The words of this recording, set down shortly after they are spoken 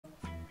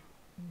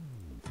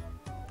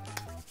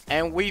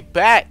And we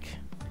back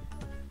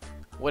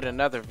with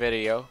another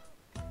video.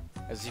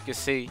 As you can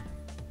see,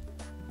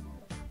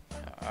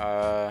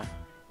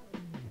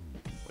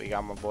 we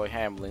got my boy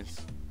Hamlinz,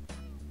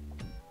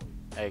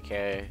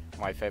 aka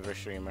my favorite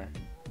streamer.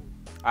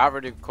 I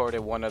already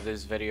recorded one of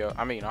this video.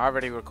 I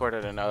already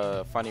recorded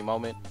a funny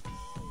moment,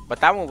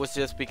 but that one was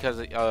just because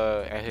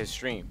at his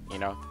stream, you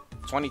know.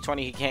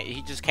 2020,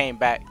 he just came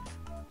back,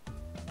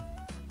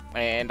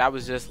 and that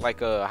was just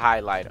like a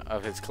highlight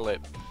of his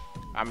clip.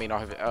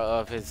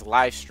 Of his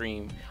live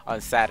stream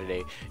on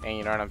Saturday, and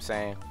you know what I'm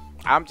saying.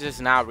 I'm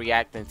just now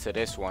reacting to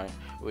this one,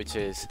 which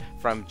is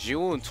from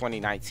June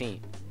 2019.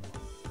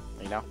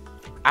 You know,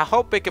 I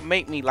hope it can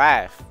make me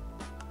laugh,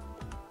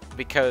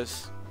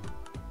 because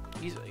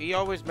he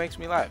always makes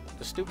me laugh.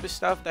 The stupid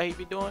stuff that he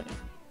be doing,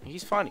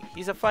 he's funny.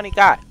 He's a funny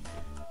guy.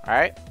 All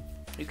right,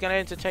 he's gonna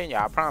entertain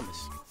y'all. I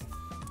promise.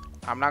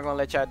 I'm not gonna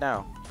let y'all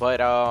down. But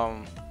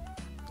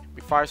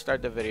before I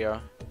start the video,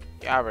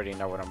 y'all already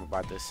know what I'm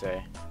about to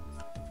say.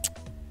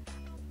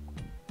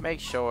 Make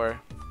sure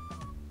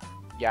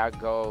y'all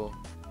go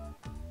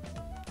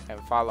and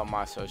follow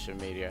my social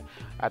media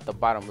at the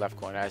bottom left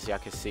corner, as y'all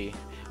can see.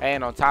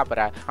 And on top of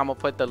that, I'm gonna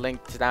put the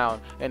links down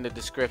in the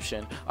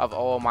description of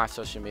all my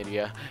social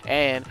media.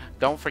 And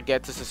don't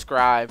forget to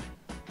subscribe,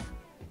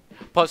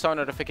 post on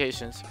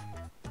notifications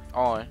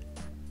on.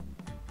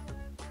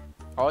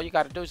 All you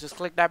gotta do is just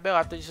click that bell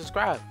after you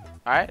subscribe.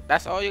 Alright,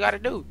 that's all you gotta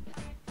do.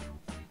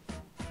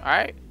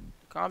 Alright,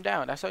 calm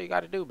down. That's all you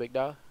gotta do, big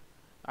dog.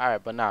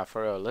 Alright, but nah,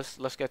 for real,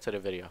 let's get to the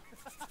video.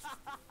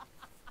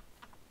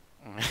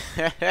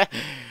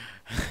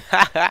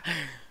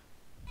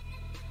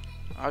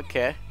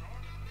 Okay.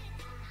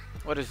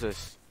 What is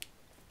this?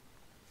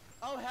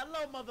 Oh,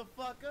 hello,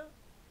 motherfucker.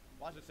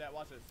 Watch this, chat.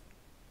 Watch this.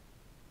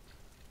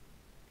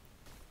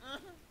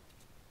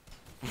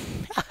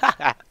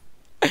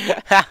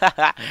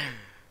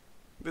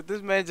 Did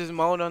this man just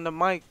moan on the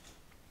mic?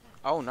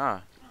 Oh, nah.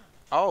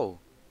 Oh.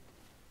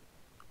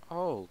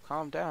 Oh,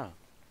 calm down. Are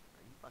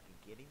you fucking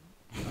kidding me?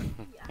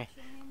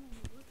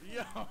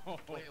 Yo.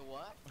 Wait,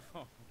 what?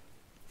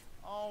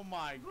 Oh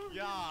my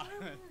god.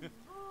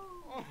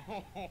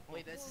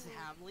 Wait, this is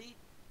Hamlinz?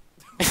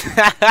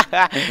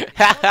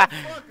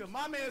 Motherfucker,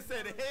 my man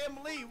said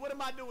Hamlinz. What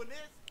am I doing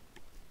this?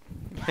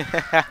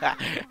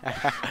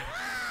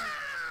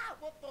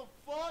 What the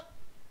fuck?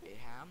 Hey,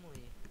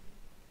 Hamlinz.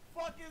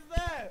 Fuck is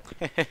that?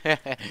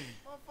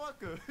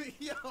 Motherfucker.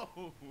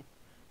 Yo.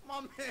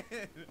 My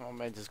man. My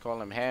man just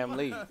call him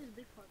Hamlinz.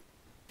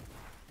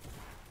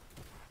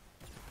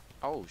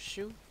 Oh,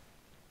 shoot.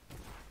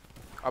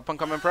 Up and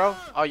coming pro?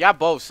 Oh, y'all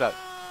both suck.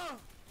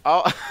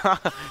 Oh.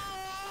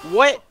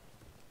 What?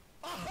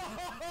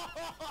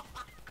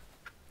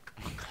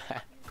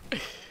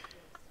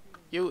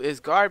 You is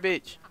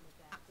garbage.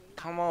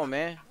 Come on,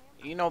 man.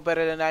 You know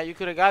better than that. You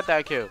could have got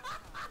that kill.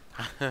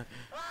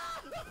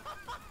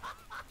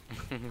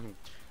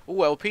 Ooh,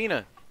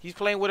 Elpina. He's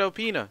playing with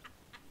Elpina.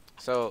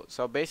 So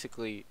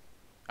basically,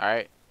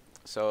 alright.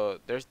 So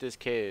there's this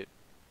kid.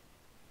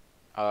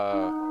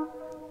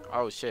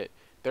 Oh shit.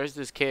 There's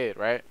this kid,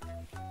 right?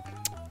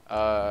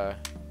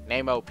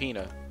 Named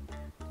Elpina,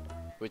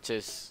 which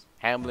is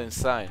Hamlin's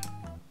son.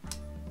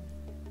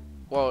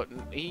 Well,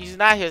 he's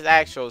not his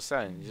actual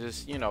son,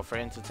 just, you know, for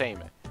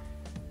entertainment.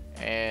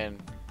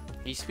 And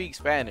he speaks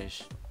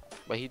Spanish,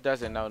 but he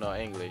doesn't know no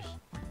English.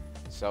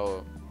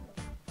 So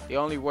the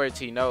only words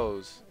he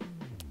knows,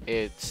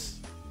 it's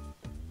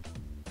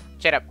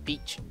 "shut up,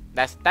 peach."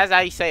 That's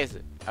how he says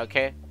it.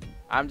 Okay,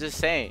 I'm just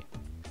saying,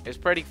 it's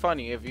pretty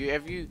funny. If you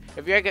ever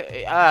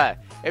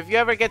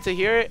get to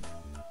hear it,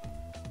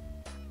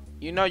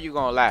 you know you're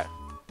gonna laugh.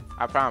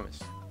 I promise.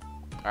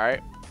 All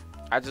right.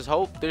 I just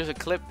hope there's a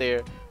clip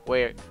there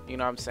where, you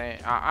know what I'm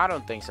saying. I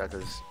don't think so,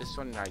 because it's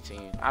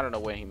 2019. I don't know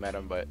when he met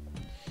him, but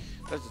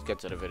let's just get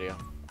to the video.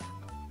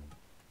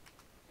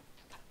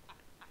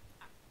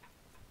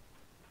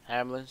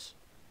 Hamlinz,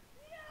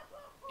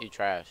 you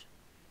trash.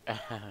 I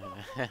don't know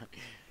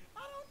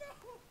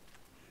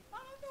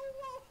what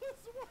was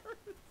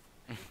worse.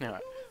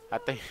 I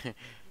think,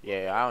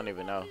 yeah, I don't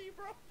even know.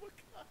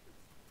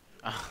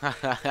 My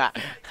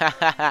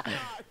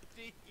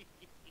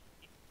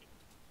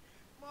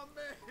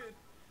man,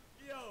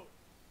 yo,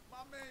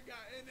 my man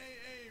got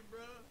NAA,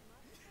 bro.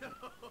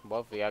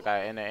 Both of y'all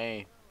got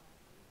NAA.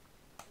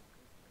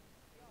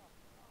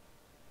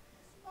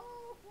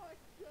 Oh my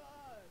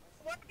god.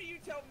 Why do you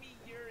tell me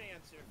your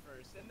answer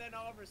first, and then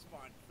I'll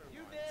respond for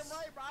You once? damn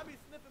right, bro. I be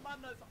sniffing my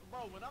nuts,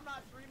 bro. When I'm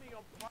not streaming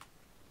on.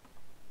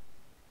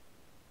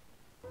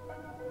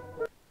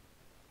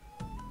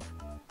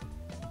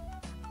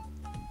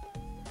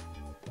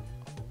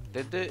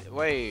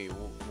 Wait,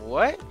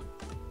 what?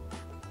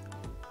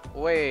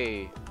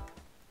 Wait.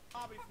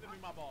 I'll be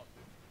sniffing my balls.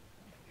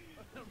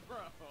 Bro.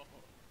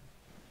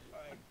 My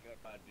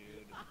God,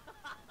 dude.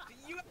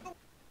 You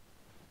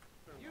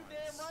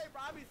damn right,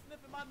 bro. I be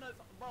sniffing my nuts,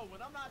 bro.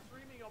 When I'm not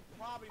streaming, I'm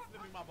probably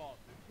sniffing my balls.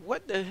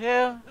 What the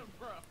hell?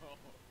 Bro.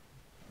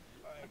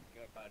 My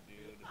God,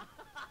 dude.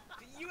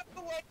 You have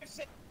a way of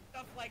saying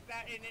stuff like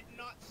that and it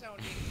not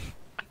sounding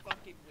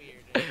fucking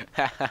weird.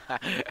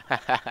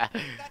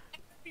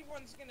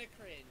 Everyone's gonna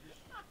cringe.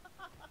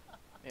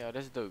 Yo,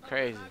 this dude No,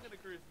 crazy. I'm not gonna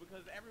cringe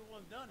because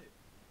everyone's done it.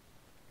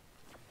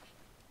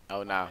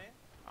 Oh nah. Man.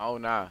 Oh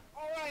nah.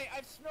 Alright,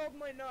 I've smelled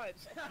my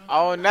nuts.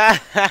 Oh nah.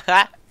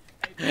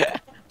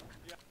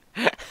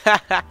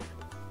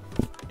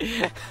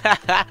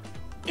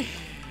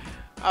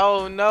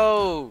 Oh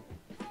no.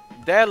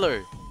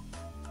 Deller.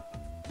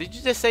 Did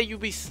you just say you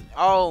be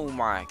oh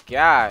my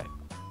god.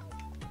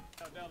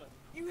 No, Della,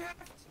 You have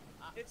to.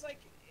 It's like,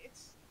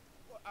 it's.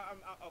 What? I'm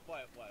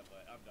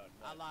done.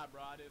 I What? lied,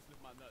 bro. I didn't sniff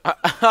my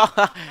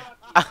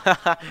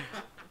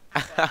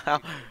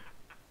nuts.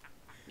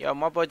 Yo,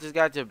 my boy just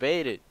got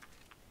debated.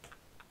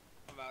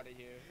 I'm out of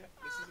here.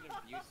 This is an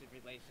abusive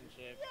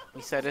relationship.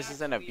 He said this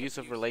is an Actually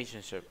abusive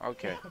relationship.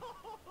 Okay.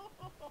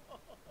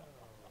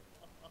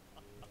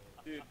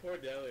 Dude, poor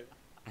Deller.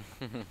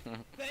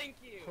 Thank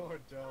you. Poor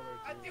Deller,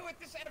 I dude. do it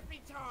this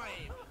every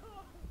time.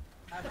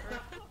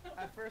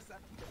 At first, I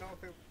don't know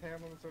if it was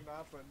Hamlinz or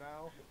not, but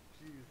now,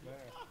 jeez,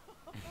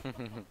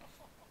 man.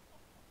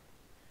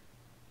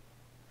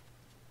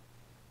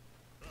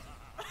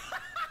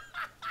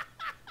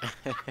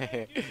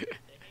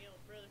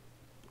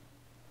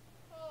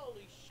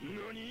 Holy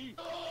shit.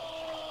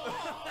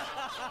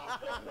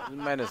 This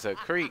man is a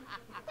creep.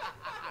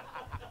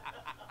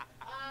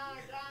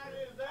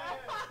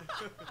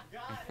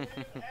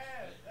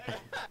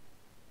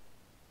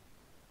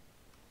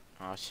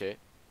 Oh shit.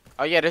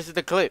 Oh yeah, this is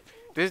the clip.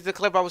 This is the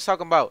clip I was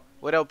talking about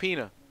with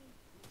Elpina.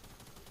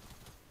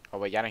 Oh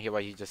wait, y'all didn't hear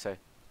what he just said.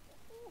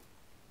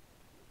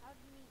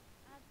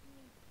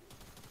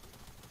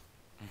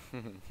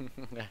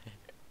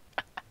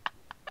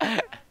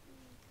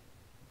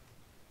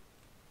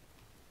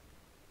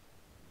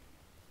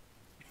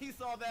 He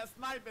saw that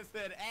snipe and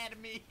said, "Add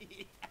me."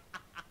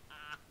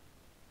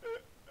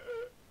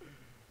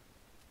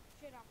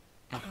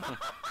 I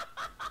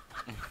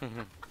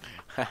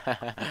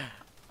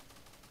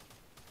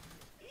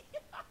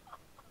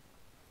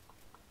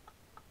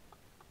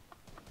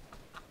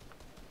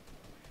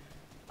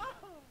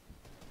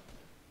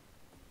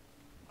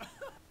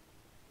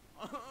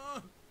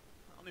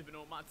don't even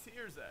know what my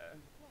tears at.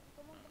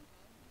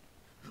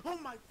 Oh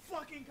my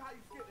fucking god,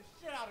 you scared the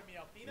shit out of me,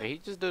 Alpina. Did he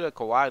just do the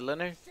Kawhi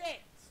Leonard?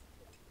 Shit!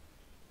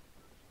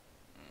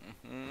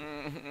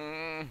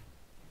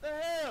 The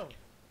hell?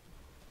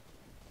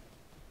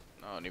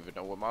 I don't even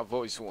know where my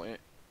voice went.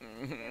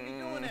 You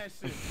doing that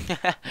shit?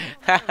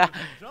 That was a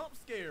jump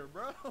scare,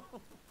 bro.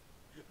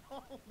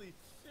 Holy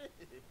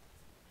shit.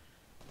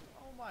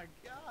 Oh my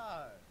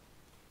god.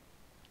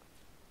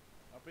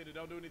 Alpina,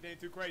 don't do anything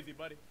too crazy,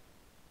 buddy.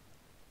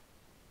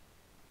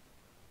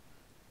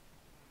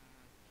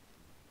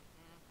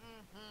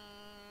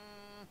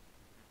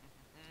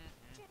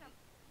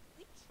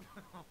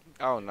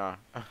 Oh no.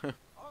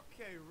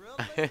 Okay,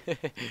 really?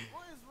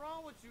 What is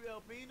wrong with you,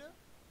 Alpina?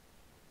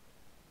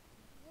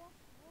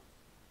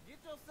 Get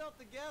yourself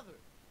together.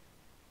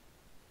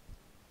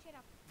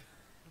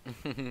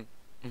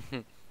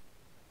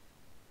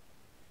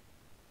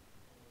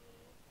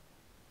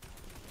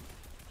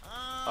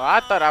 Oh, I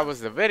thought that was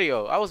the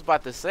video. I was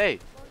about to say.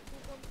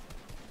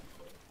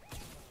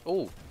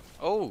 Oh.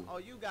 Oh. Oh,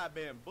 you got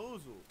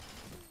bamboozled.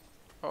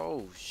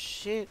 Oh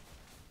shit.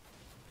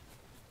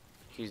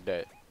 He's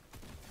dead.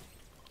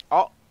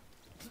 Oh.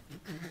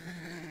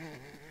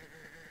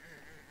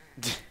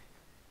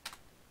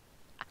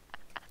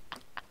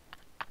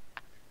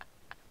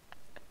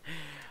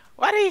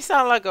 Why did he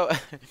sound like a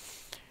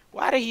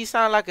why did he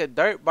sound like a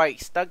dirt bike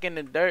stuck in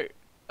the dirt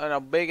on a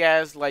big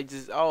ass like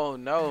just oh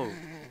no.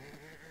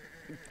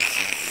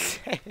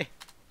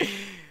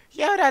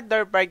 Yo, that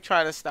dirt bike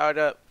trying to start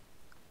up.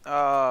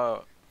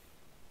 What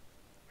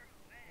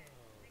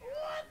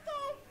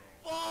the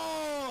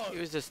fuck? He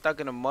was just stuck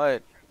in the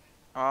mud.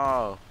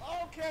 Oh.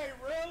 Okay,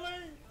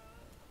 really?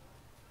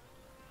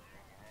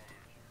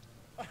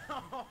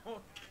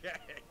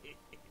 Okay.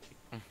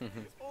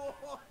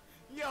 Oh,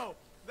 yo,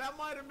 that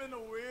might have been the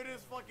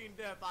weirdest fucking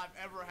death I've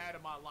ever had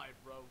in my life,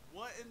 bro.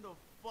 What in the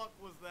fuck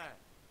was that?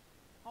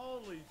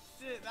 Holy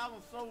shit, that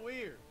was so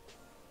weird.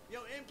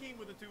 Yo, M King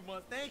with the 2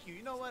 months. Thank you.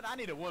 You know what? I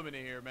need a woman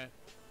in here, man.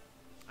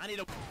 I need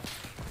a.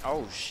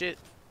 Oh shit.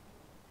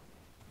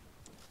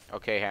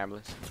 Okay,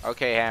 Hamlinz.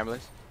 Okay,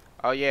 Hamlinz.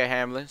 Oh yeah,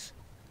 Hamlinz.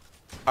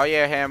 Oh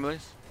yeah,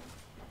 Hamlinz.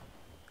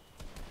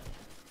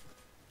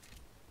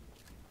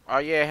 Oh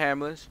yeah,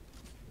 Hamlinz.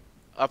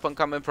 Up and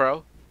coming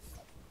pro.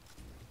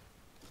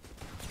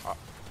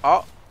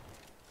 Oh.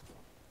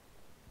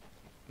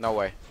 No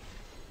way.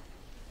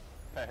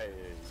 Hey.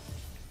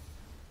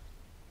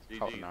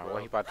 Oh no,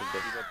 what he about to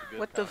do?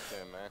 What the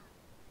f- man?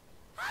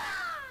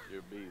 You're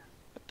a beast.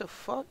 What the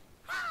fuck?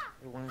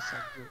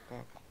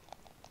 Motherfucker.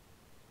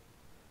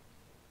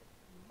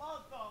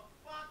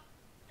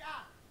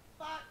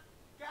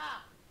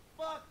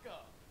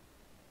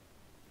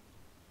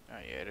 Oh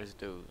yeah, this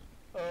dude.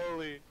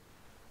 Holy.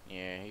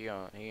 Yeah, he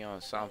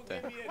on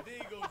something. Don't give me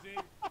a deagle, G.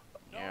 Don't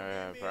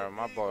Yeah, give me bro, a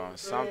my boy deagle. on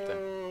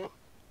something.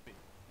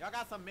 Y'all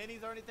got some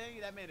minis or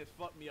anything? That man has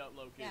fucked me up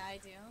low key. Yeah, I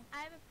do.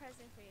 I have a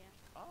present for you.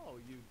 Oh,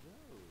 you do.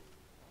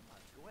 Oh my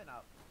god.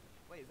 Out.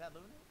 Wait, is that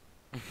Luna?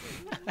 Wait,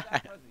 who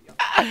got present? Yo.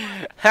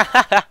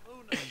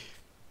 Luna.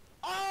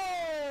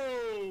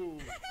 Oh!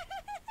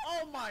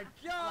 Oh my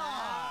god!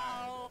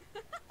 Wow.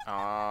 Oh.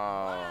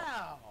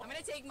 Wow! I'm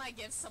gonna take my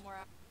gifts somewhere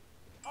else.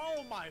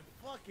 Oh my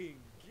fucking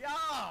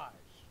gosh!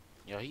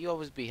 Yo, he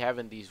always be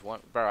having these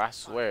one, bro. I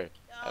swear.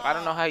 Like, I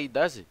don't know how he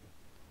does it.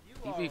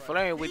 He be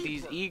flirting with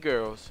these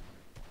e-girls,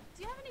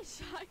 Do you have any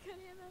shotgun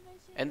ammo by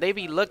chance? and they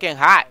be looking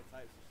hot.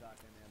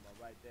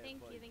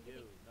 Thank you, thank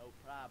you. No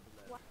problem.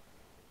 What?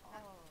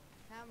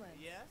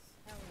 Hamlinz. Yes?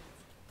 Hamlinz.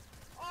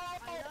 Oh! I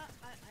know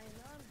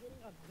I'm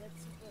getting a bit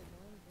super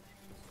annoying,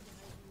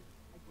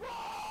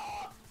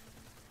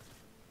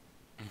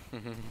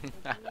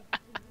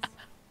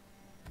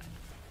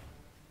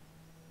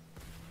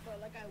 but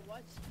like I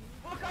watched you.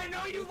 Look, I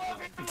know you love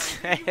it.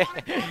 You want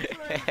to talk to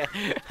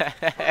him.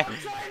 I'm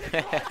trying to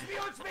talk to me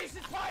on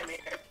Space's Prime here.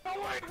 Don't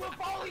worry, we'll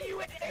follow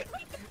you at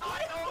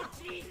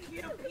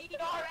IOTQPRS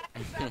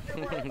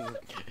afterwards.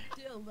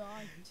 Chill,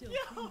 dog. Chill. Please,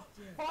 chill.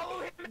 Follow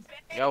him.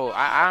 Yo,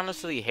 I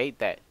honestly hate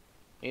that.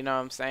 You know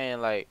what I'm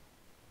saying? Like,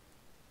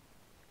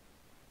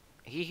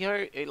 he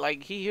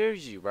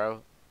hears you,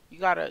 bro. You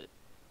gotta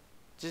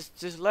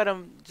just let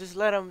him,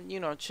 you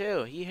know,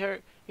 chill. He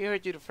heard you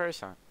the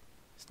first time.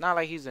 It's not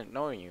like he's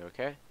ignoring you,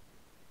 okay?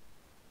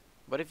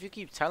 But if you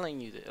keep telling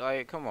you that,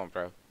 like, come on,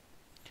 bro.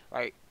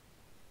 Like,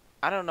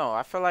 I don't know.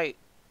 I feel like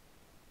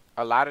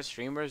a lot of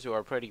streamers who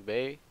are pretty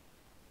big,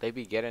 they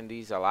be getting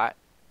these a lot.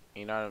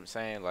 You know what I'm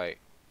saying? Like,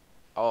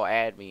 oh,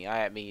 add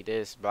me,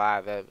 this,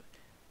 blah, that.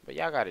 But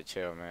y'all gotta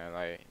chill, man.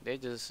 Like, they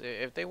just,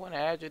 if they want to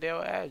add you,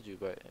 they'll add you.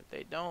 But if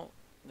they don't,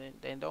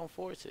 then don't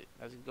force it.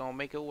 That's gonna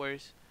make it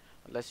worse.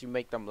 Unless you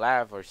make them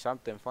laugh or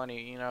something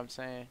funny, you know what I'm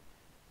saying?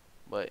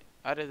 But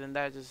other than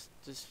that, just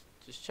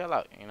chill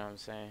out, you know what I'm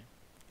saying?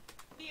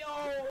 Yo.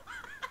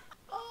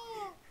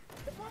 Oh!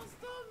 My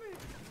stomach!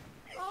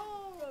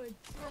 Oh! I'm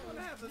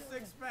gonna have the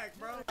six-pack,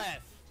 bro.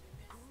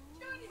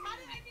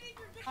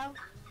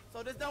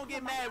 So just don't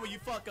get mad when you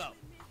fuck up.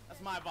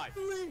 That's my advice.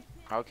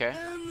 Okay.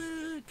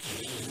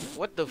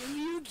 What the f- Give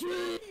me a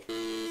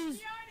kiss!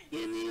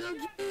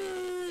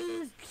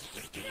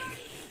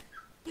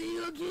 Give me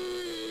a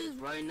kiss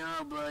right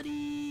now,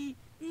 buddy!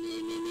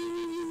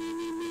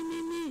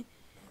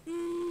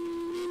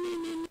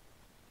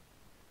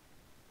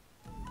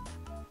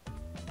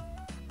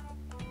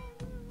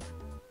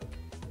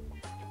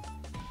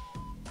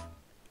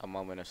 A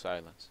moment of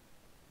silence.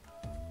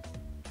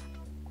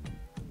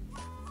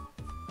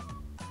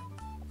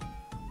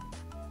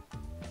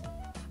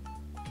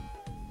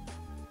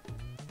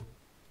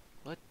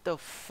 What the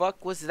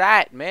fuck was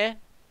that, man?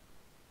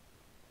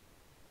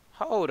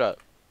 Hold up.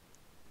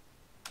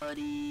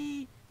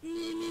 Buddy!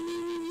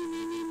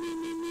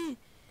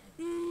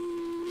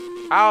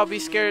 I'll be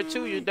scared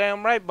too, you're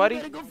damn right, buddy.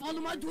 Better go follow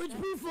my Twitch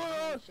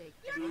profile!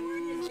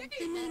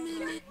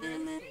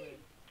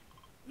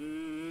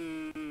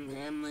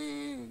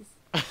 Hamlinz!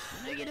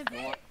 Negative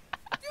 4!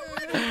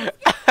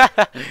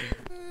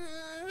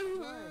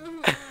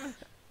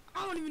 I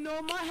don't even know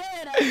in my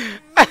head!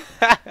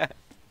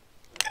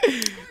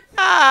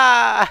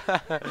 Ah!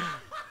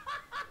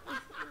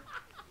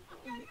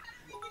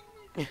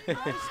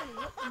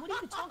 What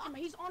are you talking about?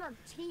 He's on our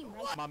team,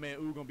 right? My man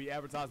Ooh gonna be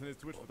advertising his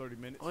Twitch for 30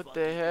 minutes. What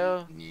the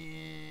hell?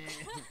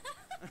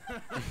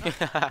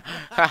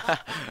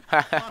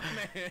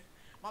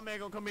 My man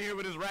gonna come in here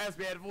with his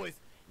raspy voice.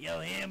 Yo,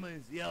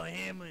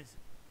 Hamlinz,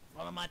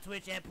 follow my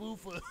Twitch at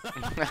Poofa.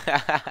 And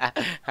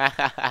I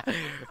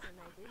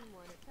didn't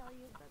want to tell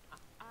you, but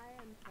I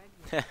am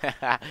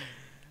pregnant.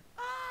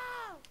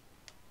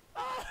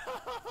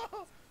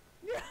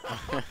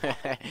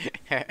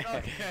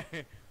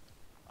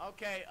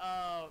 Okay,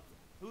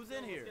 who's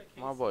in here?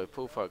 My boy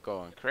Poofa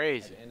going At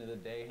crazy. the end of the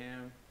day,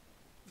 Ham,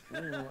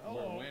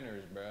 we're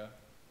winners, bro.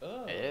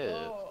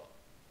 Ew.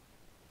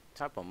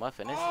 Type of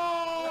muffin is it?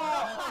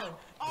 Oh,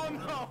 oh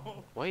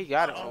no! What he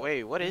got?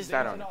 Wait, what is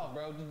that on? Dance it off,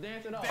 bro. Just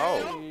dance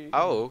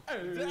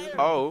it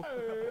off.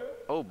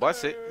 Oh,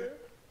 bust it.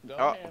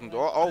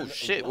 Oh,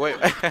 shit, wait.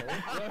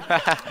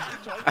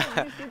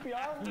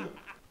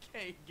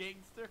 Okay,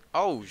 gangster.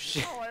 Oh,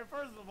 shit. Alright,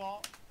 first of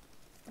all.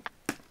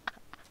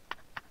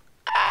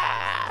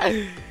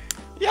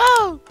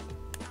 Yo!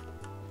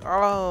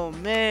 Oh,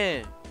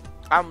 man.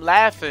 I'm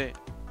laughing.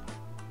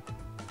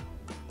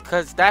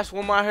 Because that's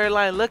what my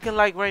hairline looking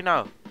like right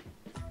now.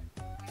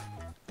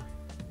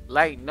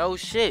 Like, no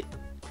shit.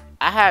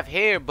 I have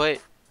hair,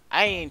 but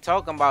I ain't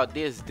talking about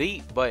this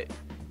deep, but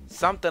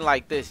something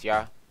like this,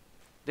 y'all.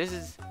 This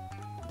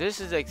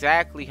is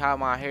exactly how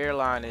my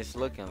hairline is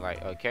looking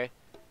like, okay?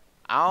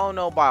 I don't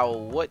know about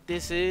what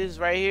this is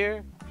right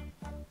here.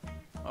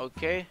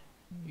 Okay?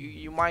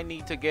 You might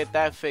need to get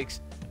that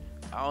fixed.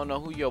 I don't know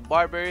who your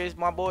barber is,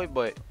 my boy,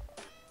 but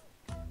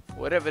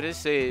whatever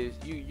this is,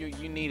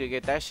 you need to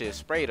get that shit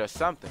sprayed or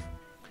something.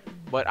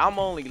 But I'm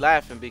only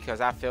laughing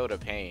because I feel the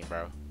pain,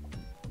 bro.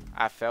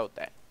 I felt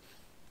that.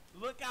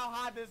 Look how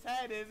high this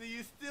head is, and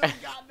you still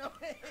got no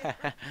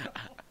head.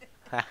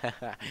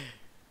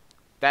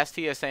 That's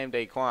TSM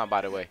Daquan,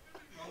 by the way.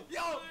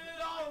 Yo, no,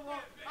 bro.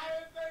 I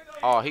didn't say no.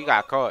 Oh, he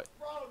got caught.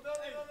 Bro, no.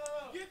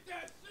 Get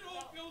that shit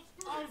off your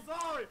screen. I'm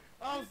sorry.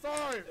 I'm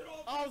sorry.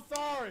 I'm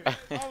sorry.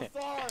 I'm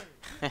sorry.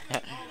 I'm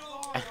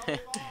sorry.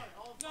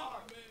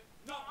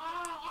 No.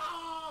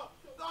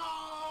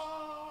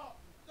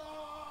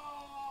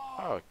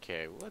 No.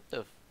 Okay, what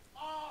the?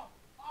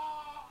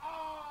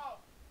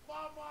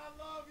 Mama, I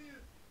love you.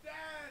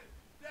 Dad.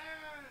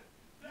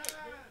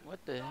 What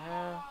the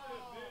hell?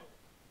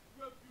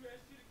 I'm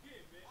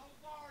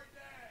sorry,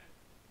 Dad.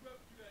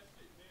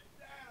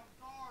 Dad, I'm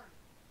sorry.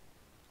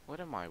 What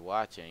am I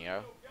watching,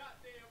 yo?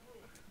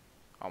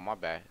 Oh, my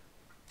bad.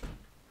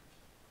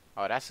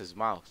 Oh, that's his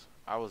mouse.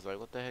 I was like,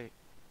 what the heck?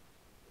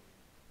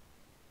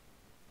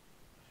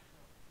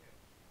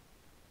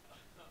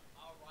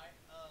 Alright,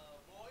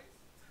 boys.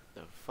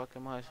 The fuck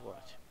am I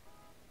watching?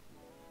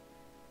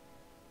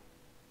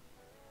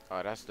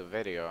 Oh, that's the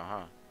video,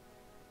 huh?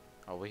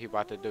 Oh, what he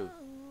about to do?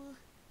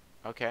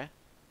 Okay.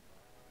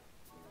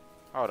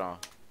 Hold on.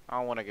 I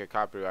don't want to get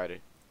copyrighted.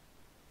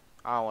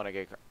 I don't want to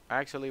get...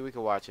 Actually, we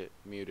can watch it.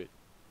 Muted.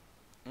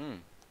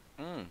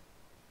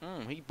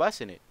 He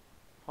busting it.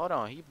 Hold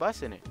on. He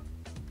busting it.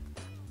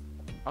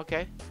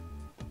 Okay.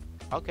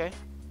 Okay.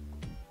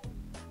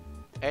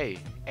 Hey.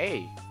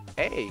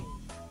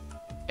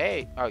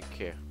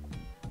 Okay.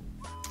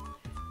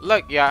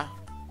 Look, y'all.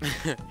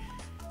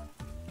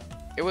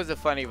 It was a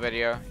funny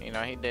video. You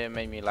know, he did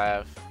make me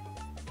laugh.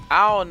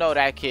 I don't know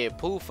that kid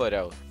Poofa,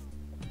 though.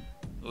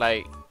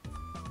 Like,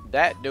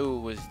 that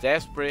dude was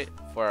desperate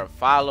for a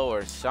follow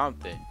or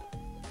something.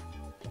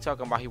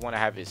 Talking about he want to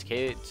have his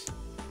kids.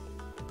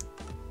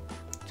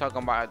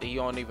 Talking about he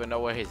don't even know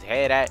where his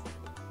head at.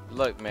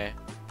 Look, man.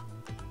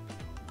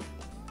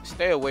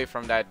 Stay away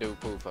from that dude,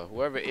 Poofa.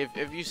 Whoever,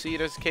 if you see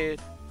this kid,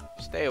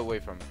 stay away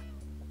from him.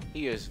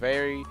 He is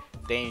very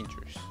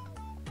dangerous.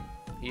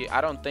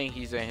 I don't think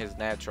he's in his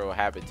natural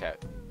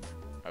habitat.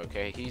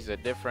 Okay, he's a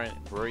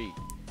different breed.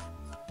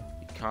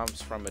 He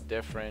comes from a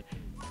different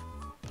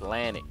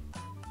planet.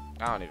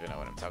 I don't even know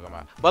what I'm talking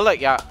about. But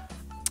look,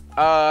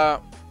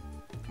 y'all.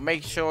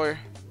 Make sure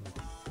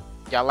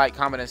y'all like,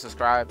 comment, and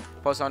subscribe.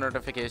 Post on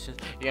notifications.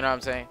 You know what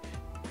I'm saying?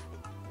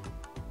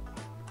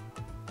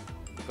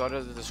 Go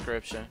to the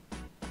description.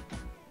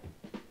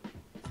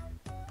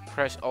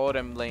 Press all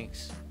them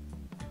links.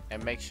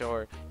 And make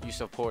sure you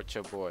support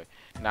your boy.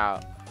 Now,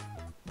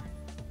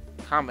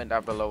 comment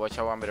down below what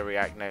y'all want me to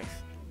react next.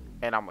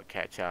 And I'm going to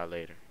catch y'all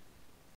later.